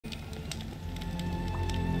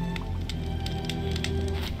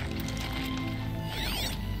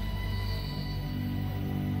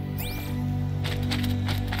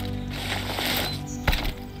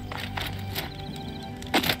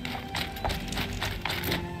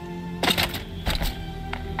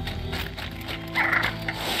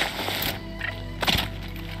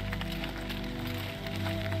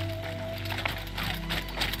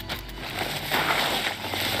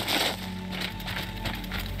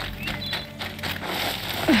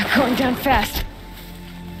going down fast.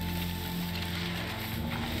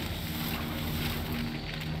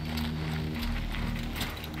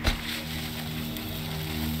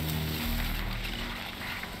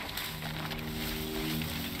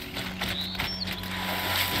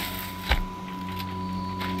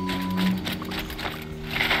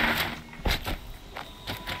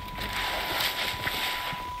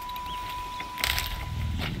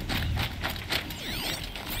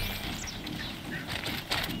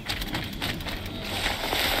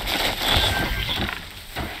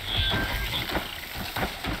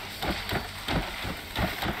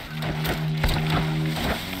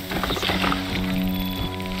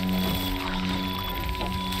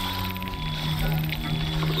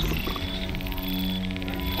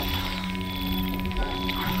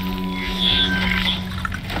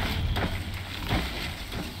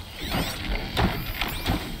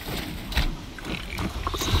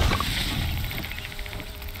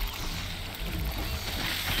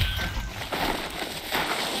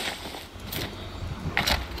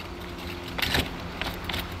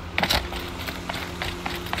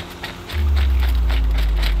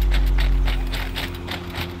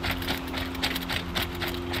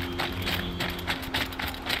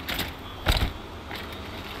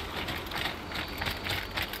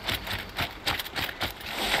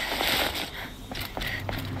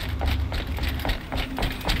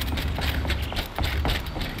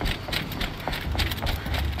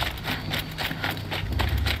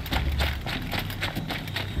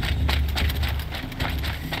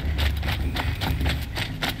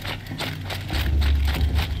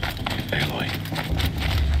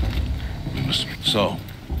 So,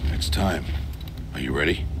 it's time. Are you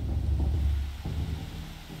ready?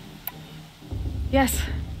 Yes,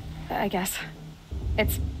 I guess.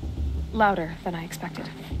 It's louder than I expected.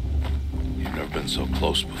 You've never been so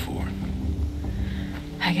close before.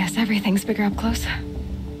 I guess everything's bigger up close.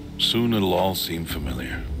 Soon it'll all seem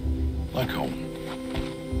familiar. Like home.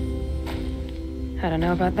 I don't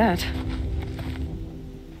know about that.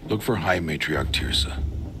 Look for High Matriarch Tirsa.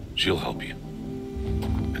 She'll help you.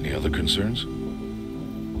 Any other concerns?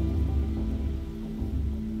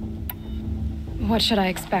 What should I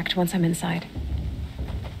expect once I'm inside?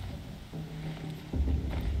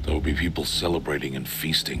 There will be people celebrating and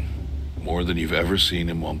feasting. More than you've ever seen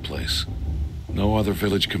in one place. No other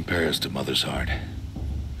village compares to Mother's Heart.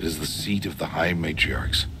 It is the seat of the High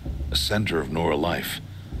Matriarchs, a center of Nora life,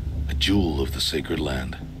 a jewel of the sacred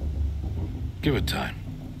land. Give it time,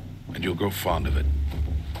 and you'll grow fond of it.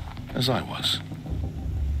 As I was,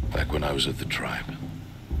 back when I was at the tribe.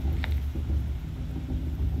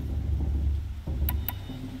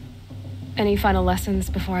 Any final lessons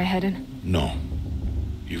before I head in? No.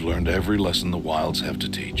 You've learned every lesson the wilds have to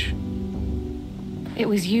teach. It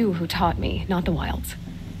was you who taught me, not the wilds.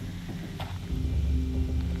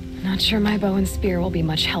 Not sure my bow and spear will be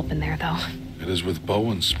much help in there, though. It is with bow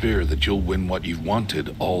and spear that you'll win what you've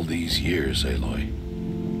wanted all these years, Aloy.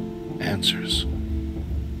 Answers.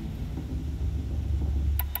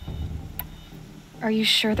 Are you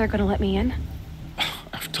sure they're gonna let me in?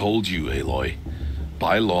 I've told you, Aloy.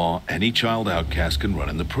 By law, any child outcast can run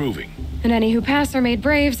in the proving. And any who pass are made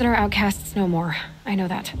braves and are outcasts no more. I know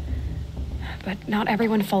that. But not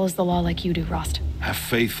everyone follows the law like you do, Rost. Have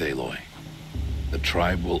faith, Aloy. The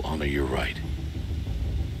tribe will honor your right.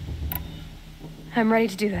 I'm ready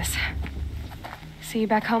to do this. See you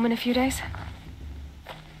back home in a few days?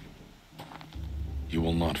 You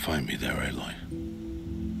will not find me there, Aloy.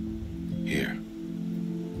 Here.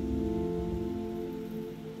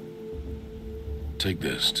 Take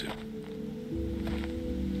this, too.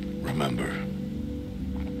 Remember.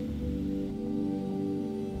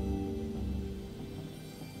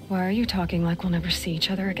 Why are you talking like we'll never see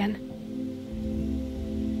each other again?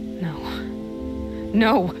 No.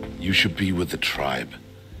 No! You should be with the tribe.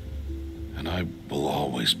 And I will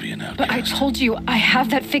always be an outcast. But I told you, I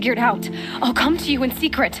have that figured out. I'll come to you in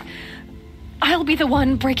secret. I'll be the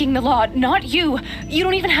one breaking the law, not you. You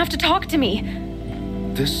don't even have to talk to me.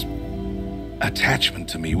 This attachment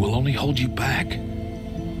to me will only hold you back.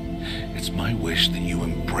 It's my wish that you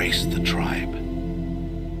embrace the tribe.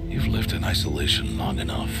 You've lived in isolation long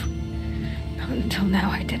enough. Until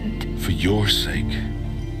now, I didn't. For your sake,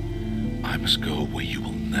 I must go where you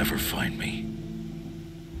will never find me.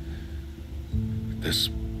 This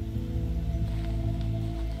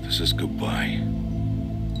is goodbye.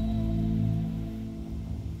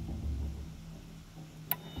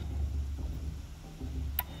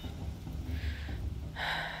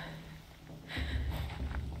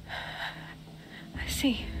 I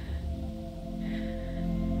see.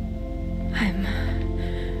 I'm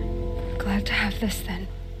glad to have this then.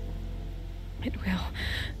 It will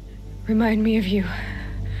remind me of you,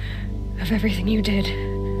 of everything you did,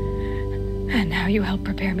 and how you helped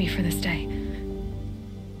prepare me for this day.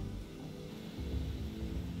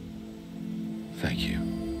 Thank you.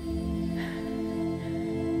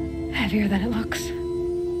 Heavier than it looks.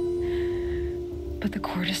 But the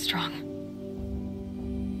cord is strong.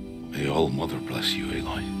 May All Mother bless you,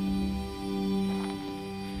 Aloy.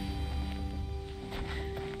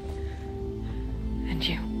 And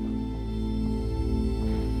you.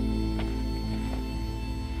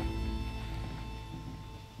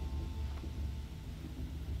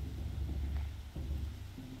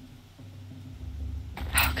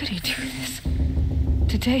 How could he do this?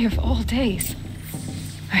 Today of all days.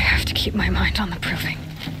 I have to keep my mind on the proving.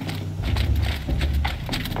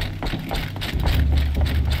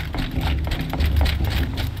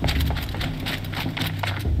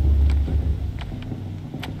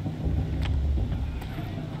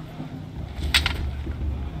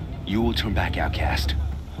 You will turn back, outcast.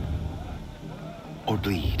 Or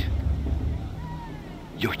bleed.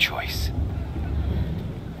 Your choice.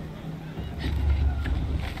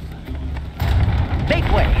 Make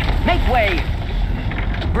way! Make way!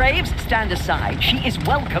 Braves, stand aside. She is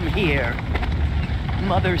welcome here.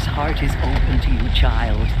 Mother's heart is open to you,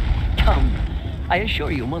 child. Come. I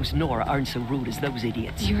assure you, most Nora aren't so rude as those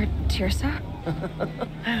idiots. You're Tirsa?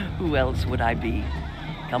 Who else would I be?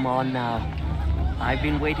 Come on now. I've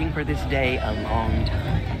been waiting for this day a long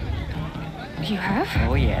time. You have?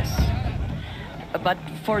 Oh, yes. But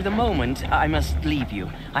for the moment, I must leave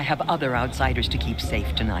you. I have other outsiders to keep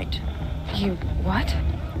safe tonight. You what?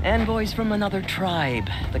 Envoys from another tribe,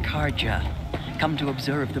 the Karja. Come to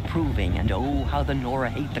observe the proving, and oh, how the Nora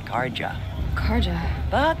hate the Karja. Karja?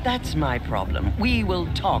 But that's my problem. We will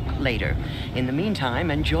talk later. In the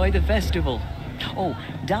meantime, enjoy the festival. Oh,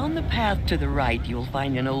 down the path to the right, you'll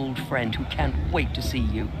find an old friend who can't wait to see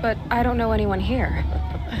you. But I don't know anyone here.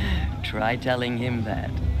 Try telling him that.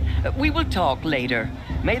 We will talk later.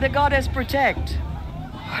 May the goddess protect.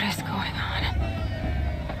 What is going on?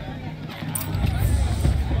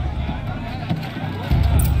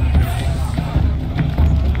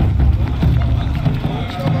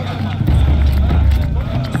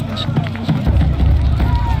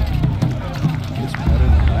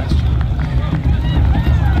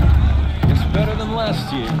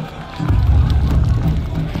 Last year.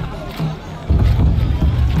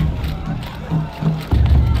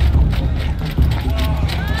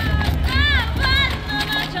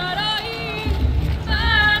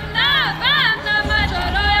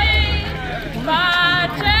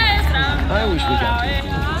 I wish we got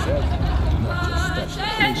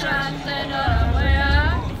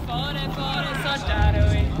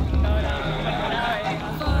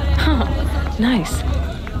Huh. Nice.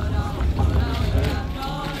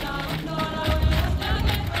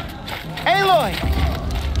 Aloy!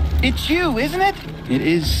 It's you, isn't it? It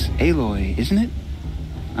is Aloy, isn't it?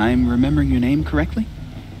 I'm remembering your name correctly?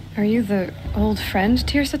 Are you the old friend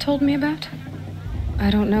Tirsa told me about?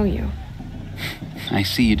 I don't know you. I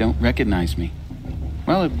see you don't recognize me.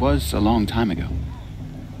 Well, it was a long time ago.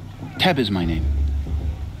 Teb is my name.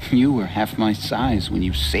 You were half my size when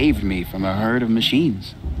you saved me from a herd of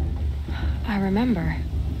machines. I remember.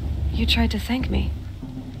 You tried to thank me.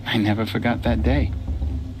 I never forgot that day.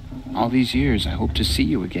 All these years, I hope to see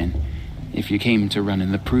you again, if you came to run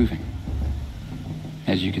in the proving.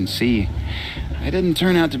 As you can see, I didn't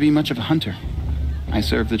turn out to be much of a hunter. I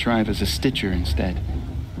served the tribe as a stitcher instead,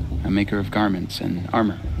 a maker of garments and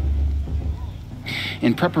armor.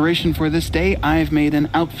 In preparation for this day, I've made an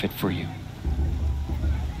outfit for you.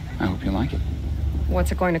 I hope you like it.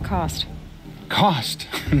 What's it going to cost? Cost?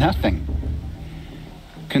 Nothing.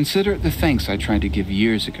 Consider it the thanks I tried to give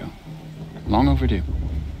years ago. Long overdue.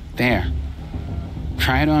 There.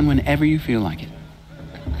 Try it on whenever you feel like it.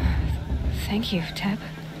 Thank you, Teb.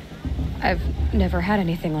 I've never had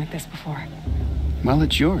anything like this before. Well,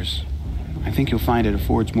 it's yours. I think you'll find it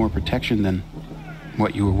affords more protection than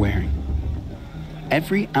what you were wearing.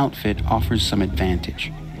 Every outfit offers some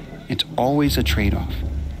advantage. It's always a trade-off.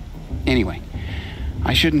 Anyway,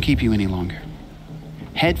 I shouldn't keep you any longer.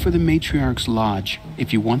 Head for the Matriarch's Lodge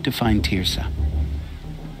if you want to find Tirsa.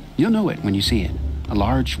 You'll know it when you see it. A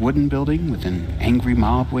large wooden building with an angry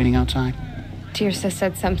mob waiting outside. Tirsa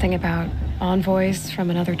said something about envoys from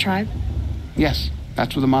another tribe? Yes,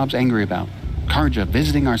 that's what the mob's angry about. Karja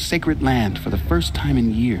visiting our sacred land for the first time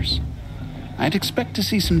in years. I'd expect to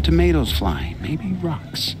see some tomatoes fly, maybe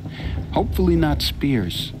rocks. Hopefully not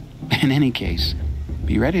spears. In any case,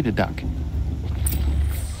 be ready to duck.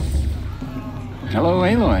 Hello,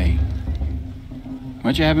 Aloy.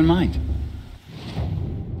 What'd you have in mind?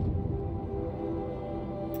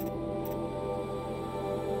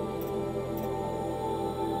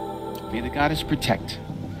 goddess protect.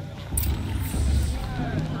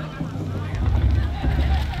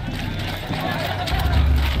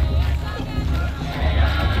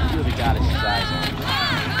 You're the goddess's eyes on you.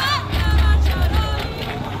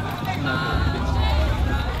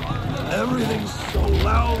 Everything's so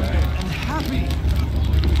loud and happy.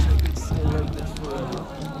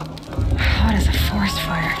 Hot as a forest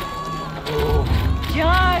fire.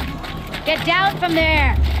 John! Get down from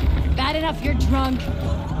there! Bad enough you're drunk.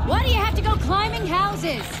 Why do you have to go climbing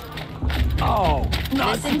houses? Oh,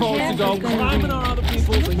 not Listen, supposed to Jeff, go it's gonna climbing be- on other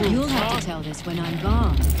people's roofs, You'll have to tell this when I'm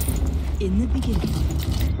gone. In the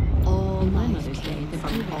beginning, all life came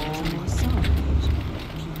from all sorrow.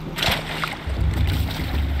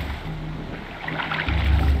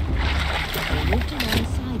 I lived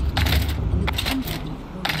alongside him in the company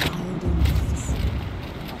of her wilder myths.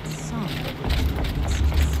 But sorrow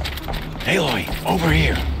exists. Aloy, over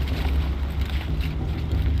here.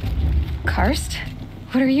 Karst?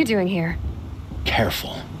 What are you doing here?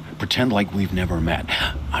 Careful. Pretend like we've never met.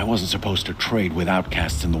 I wasn't supposed to trade with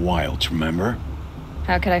outcasts in the wilds, remember?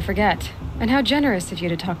 How could I forget? And how generous of you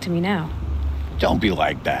to talk to me now. Don't be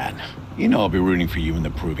like that. You know I'll be rooting for you in the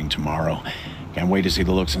proving tomorrow. Can't wait to see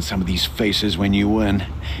the looks on some of these faces when you win.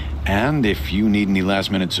 And if you need any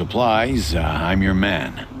last-minute supplies, I'm your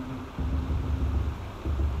man.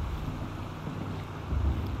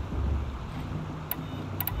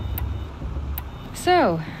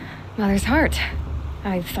 So, Mother's Heart.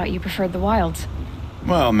 I thought you preferred the wilds.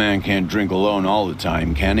 Well, man can't drink alone all the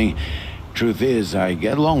time, can he? Truth is, I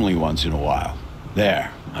get lonely once in a while.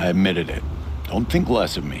 There, I admitted it. Don't think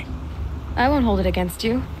less of me. I won't hold it against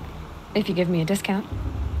you. If you give me a discount.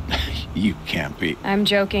 You can't be. I'm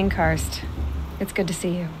joking, Karst. It's good to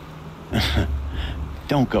see you.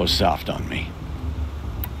 Don't go soft on me.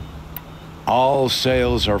 All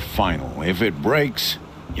sales are final. If it breaks,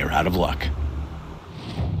 you're out of luck.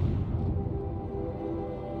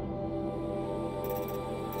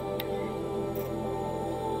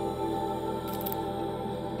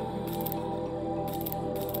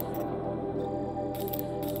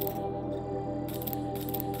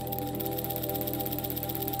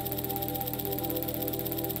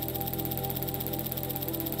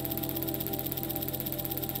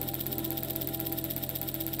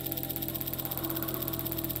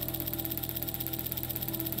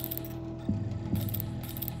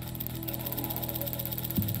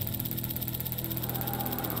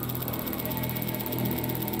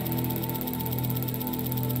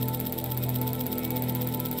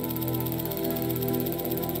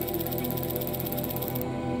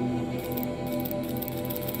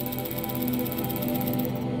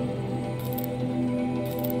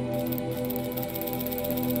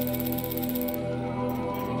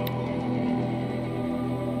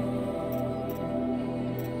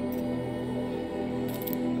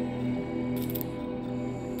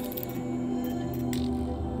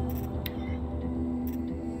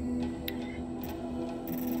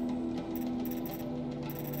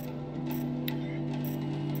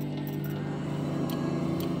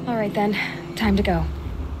 All right then, time to go.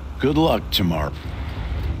 Good luck tomorrow.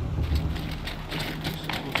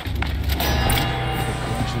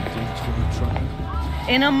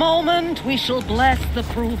 In a moment, we shall bless the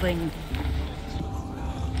proving.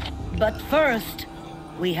 But first,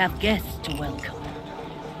 we have guests to welcome.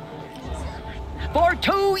 For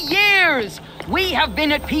 2 years, we have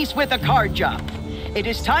been at peace with Akarja. It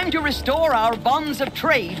is time to restore our bonds of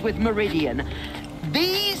trade with Meridian.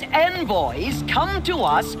 These envoys come to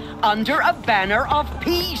us under a banner of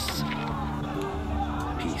peace.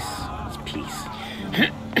 Peace. It's peace.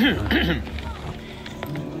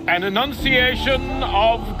 An enunciation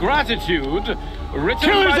of gratitude written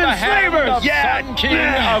by the hand of Sun King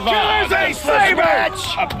of Killers and slavers!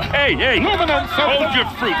 Hey, Luminance of hold the- your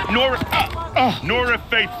fruit. Nora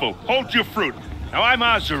Faithful, hold your fruit. Now, I'm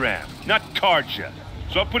Azaram, not Karja,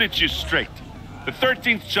 so I'll put it to you straight. The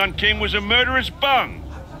 13th Sun King was a murderous bung.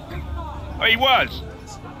 Oh, he was.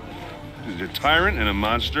 He was a tyrant and a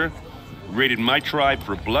monster. Raided my tribe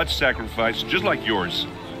for a blood sacrifice, just like yours.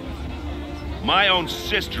 My own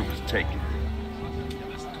sister was taken.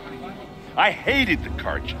 I hated the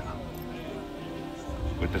Karja.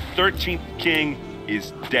 But the 13th king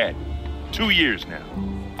is dead. 2 years now.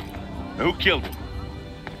 Now, who killed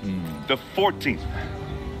him? The 14th.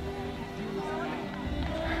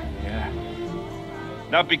 Yeah.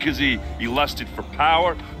 Not because he lusted for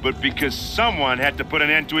power, but because someone had to put an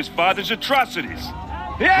end to his father's atrocities.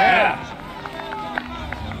 Yeah!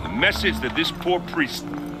 The message that this poor priest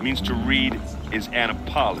means to read is an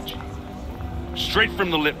apology. Straight from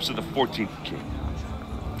the lips of the 14th king.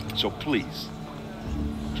 So please,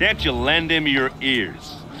 Can't you lend him your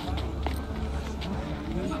ears?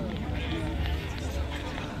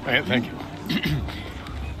 Thank you.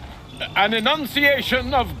 An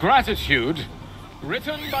enunciation of gratitude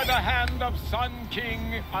written by the hand of Sun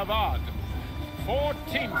King Avad,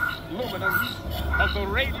 14th luminance of the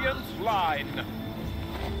Radiant Line.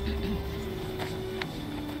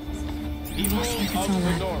 It looks like it's on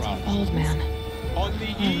that bald man. On the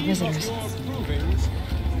eve visitors. of your provings,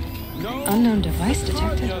 no Unknown device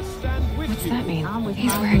detected. What's that mean?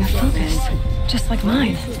 He's wearing a focus, just like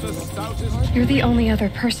mine. You're the only other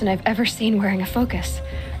person I've ever seen wearing a focus.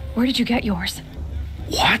 Where did you get yours?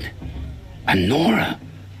 What? A Nora?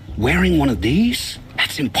 Wearing one of these?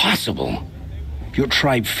 That's impossible. Your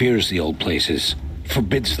tribe fears the old places,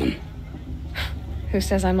 forbids them. Who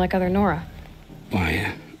says I'm like other Nora?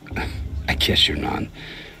 Why, I guess you're not.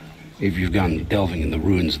 If you've gone delving in the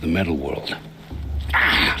ruins of the metal world.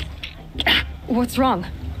 What's wrong?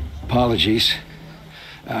 Apologies.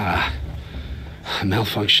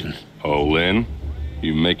 Malfunction. Oh, Lynn,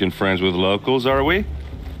 you making friends with locals, are we?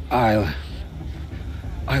 I'll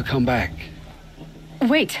come back.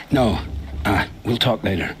 Wait. No, we'll talk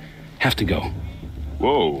later. Have to go.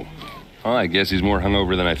 Whoa. Well, I guess he's more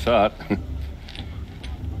hungover than I thought.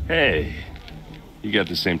 Hey, you got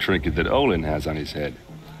the same trinket that Olin has on his head.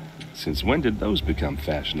 Since when did those become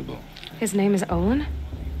fashionable? His name is Olin?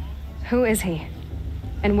 Who is he?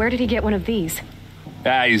 And where did he get one of these?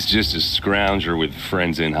 He's just a scrounger with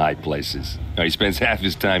friends in high places. Now, he spends half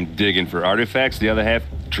his time digging for artifacts, the other half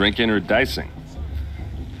drinking or dicing.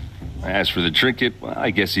 As for the trinket, well, I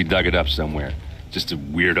guess he dug it up somewhere. Just a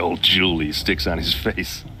weird old jewel he sticks on his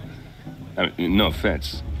face. I mean, no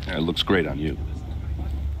offense. It looks great on you.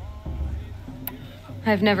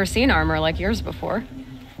 I've never seen armor like yours before.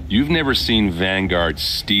 You've never seen Vanguard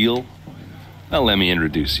steel? Well, let me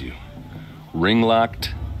introduce you.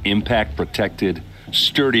 Ring-locked, impact-protected,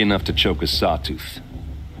 sturdy enough to choke a sawtooth.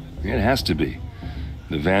 It has to be.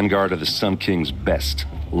 The Vanguard of the Sun King's best.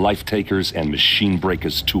 Life-takers and machine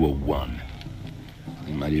breakers to a one.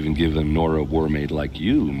 You might even give a Nora warmaid like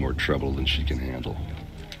you more trouble than she can handle.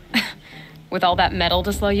 With all that metal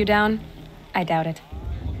to slow you down? I doubt it.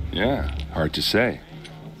 Yeah, hard to say.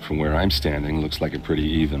 From where I'm standing, looks like a pretty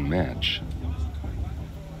even match.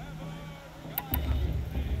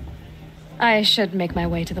 I should make my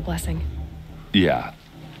way to the blessing. Yeah.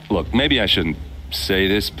 Look, maybe I shouldn't say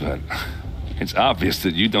this, but it's obvious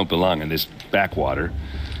that you don't belong in this backwater.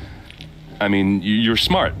 I mean, you're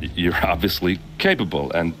smart. You're obviously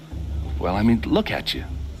capable, and, well, I mean, look at you.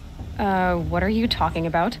 What are you talking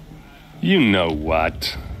about? You know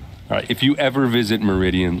what. All right, if you ever visit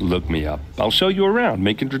Meridian, look me up. I'll show you around,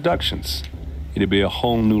 make introductions. It'll be a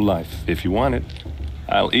whole new life, if you want it.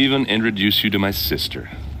 I'll even introduce you to my sister.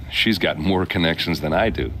 She's got more connections than I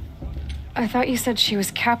do. I thought you said she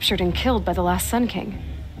was captured and killed by the last Sun King.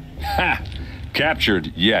 Ha!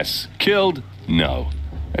 Captured, yes. Killed, no.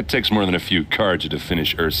 It takes more than a few cards to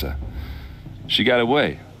finish Ursa. She got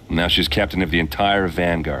away. Now she's captain of the entire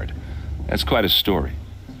Vanguard. That's quite a story.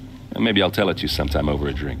 And maybe I'll tell it to you sometime over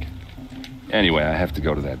a drink. Anyway, I have to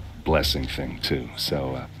go to that blessing thing, too.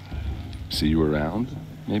 So, see you around,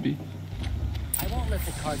 maybe? I won't let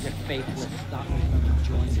the Karja faithless stop me from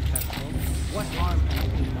enjoying the festival. What harm can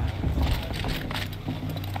it do now?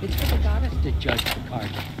 It's for the goddess to judge the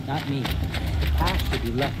Karja, not me. The past should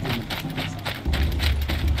be left in the past.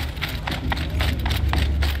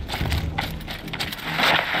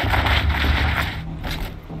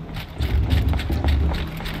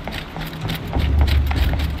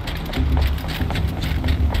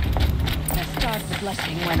 Start the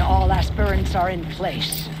blessing when all aspirants are in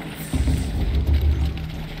place.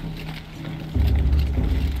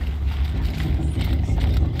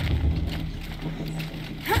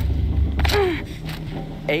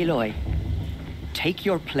 Aloy, take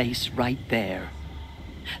your place right there.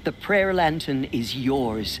 The prayer lantern is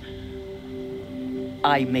yours.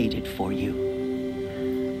 I made it for you.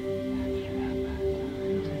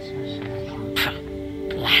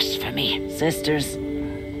 Blasphemy, sisters.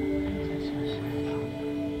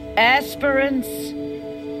 Aspirants,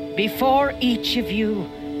 before each of you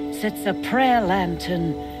sits a prayer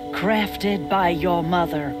lantern crafted by your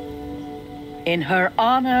mother. In her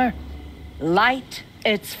honor, light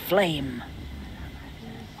its flame.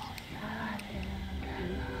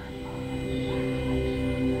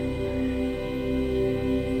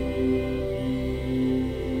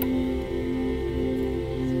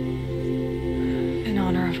 In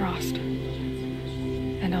honor of Rost.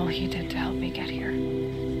 And all he did to help me get here.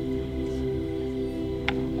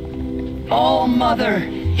 Oh, Mother,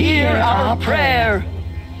 hear our prayer.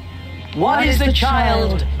 What is the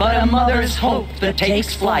child but a mother's hope that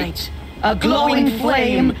takes flight? A glowing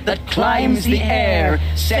flame that climbs the air,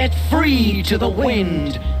 set free to the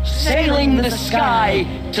wind, sailing the sky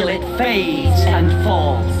till it fades and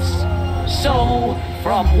falls. So,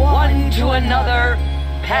 from one to another,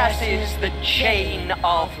 passes the chain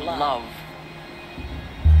of love.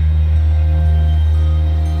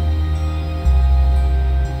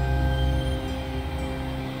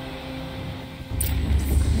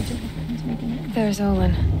 There's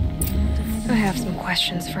Olin. I have some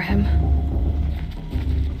questions for him.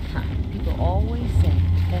 People always say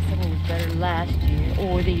the festival was better last year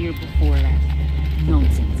or the year before last.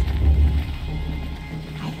 Nonsense.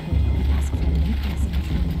 I heard you ask for an increase in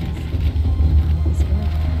trainings.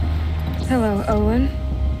 Hello, Olin.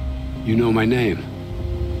 You know my name?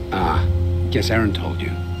 Ah, guess Aaron told you.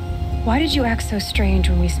 Why did you act so strange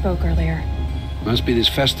when we spoke earlier? Must be this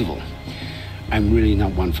festival. I'm really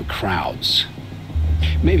not one for crowds.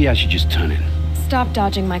 Maybe I should just turn in. Stop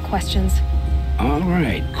dodging my questions. All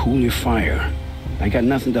right, cool your fire. I got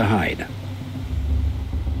nothing to hide.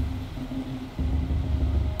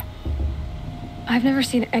 I've never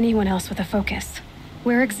seen anyone else with a focus.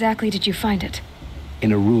 Where exactly did you find it?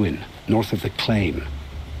 In a ruin, north of the Claim.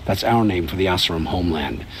 That's our name for the Oseram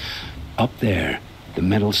homeland. Up there, the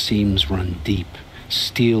metal seams run deep.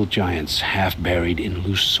 Steel giants half buried in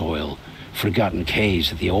loose soil. Forgotten caves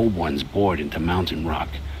that the old ones bored into mountain rock.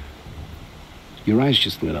 Your eyes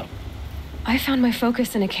just lit up. I found my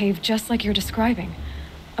focus in a cave just like you're describing.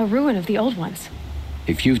 A ruin of the old ones.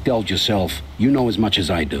 If you've delved yourself, you know as much as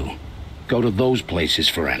I do. Go to those places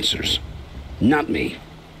for answers. Not me.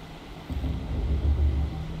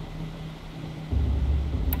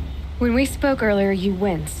 When we spoke earlier, you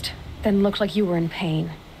winced, then looked like you were in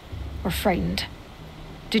pain. Or frightened.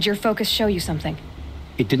 Did your focus show you something?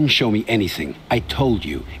 It didn't show me anything. I told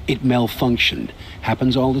you. It malfunctioned.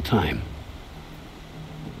 Happens all the time.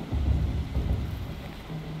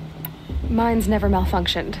 Mine's never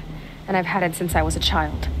malfunctioned, and I've had it since I was a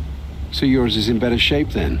child. So yours is in better shape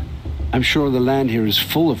then. I'm sure the land here is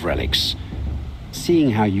full of relics.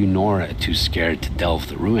 Seeing how you Nora are too scared to delve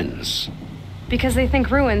the ruins. Because they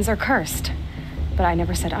think ruins are cursed. But I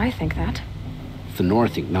never said I think that. If the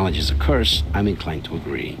North acknowledges a curse, I'm inclined to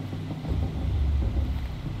agree.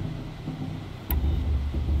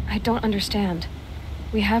 I don't understand.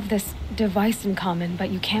 We have this device in common, but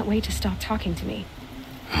you can't wait to stop talking to me.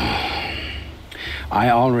 I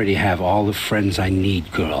already have all the friends I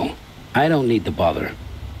need, girl. I don't need the bother.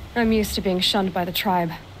 I'm used to being shunned by the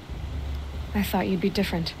tribe. I thought you'd be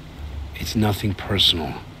different. It's nothing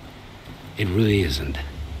personal. It really isn't.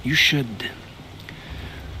 You should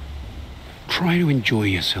try to enjoy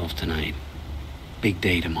yourself tonight. Big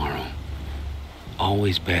day tomorrow.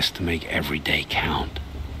 Always best to make every day count.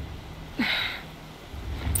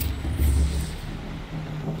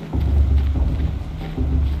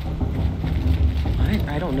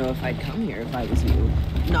 I don't know if I'd come here if I was you.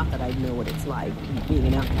 Not that I'd know what it's like being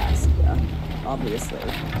an outcast, obviously.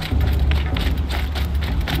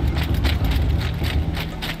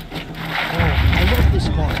 Oh, I love this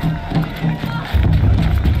part.